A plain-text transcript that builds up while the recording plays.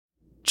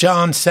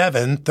John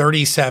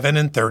 7:37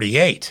 and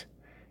 38.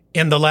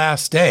 In the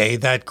last day,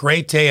 that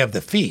great day of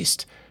the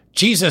feast,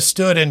 Jesus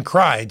stood and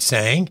cried,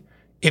 saying,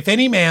 If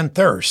any man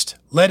thirst,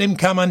 let him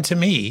come unto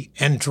me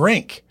and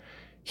drink.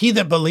 He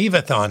that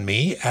believeth on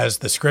me, as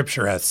the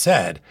Scripture hath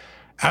said,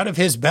 out of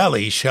his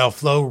belly shall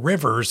flow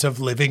rivers of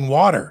living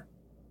water.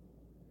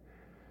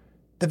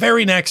 The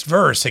very next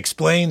verse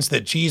explains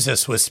that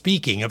Jesus was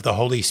speaking of the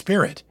Holy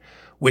Spirit,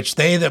 which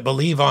they that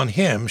believe on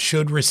him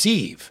should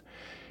receive.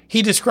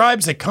 He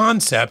describes a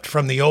concept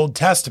from the Old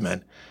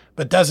Testament,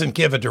 but doesn't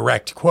give a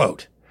direct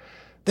quote.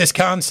 This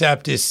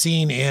concept is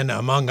seen in,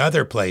 among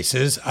other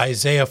places,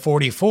 Isaiah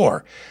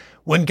 44,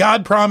 when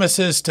God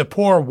promises to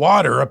pour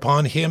water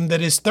upon him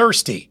that is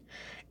thirsty,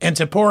 and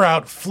to pour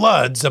out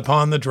floods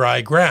upon the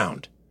dry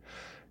ground.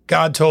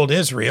 God told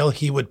Israel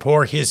he would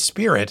pour his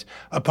Spirit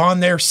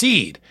upon their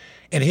seed,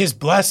 and his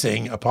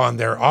blessing upon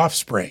their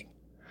offspring.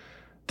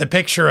 The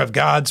picture of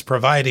God's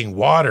providing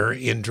water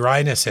in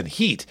dryness and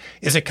heat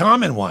is a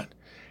common one.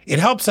 It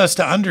helps us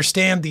to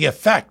understand the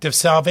effect of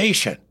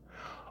salvation.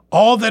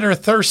 All that are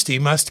thirsty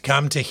must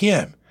come to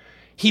him.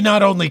 He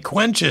not only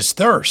quenches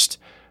thirst,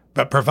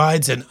 but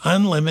provides an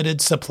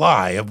unlimited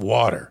supply of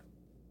water.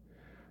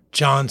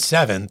 John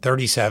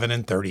 7:37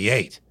 and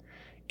 38.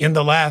 In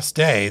the last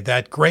day,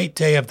 that great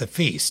day of the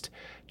feast,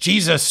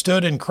 Jesus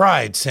stood and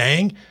cried,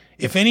 saying,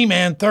 If any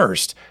man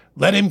thirst,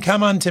 let him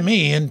come unto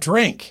me and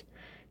drink.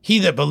 He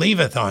that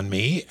believeth on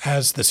me,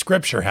 as the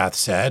Scripture hath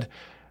said,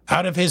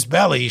 out of his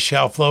belly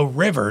shall flow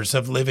rivers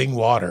of living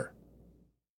water.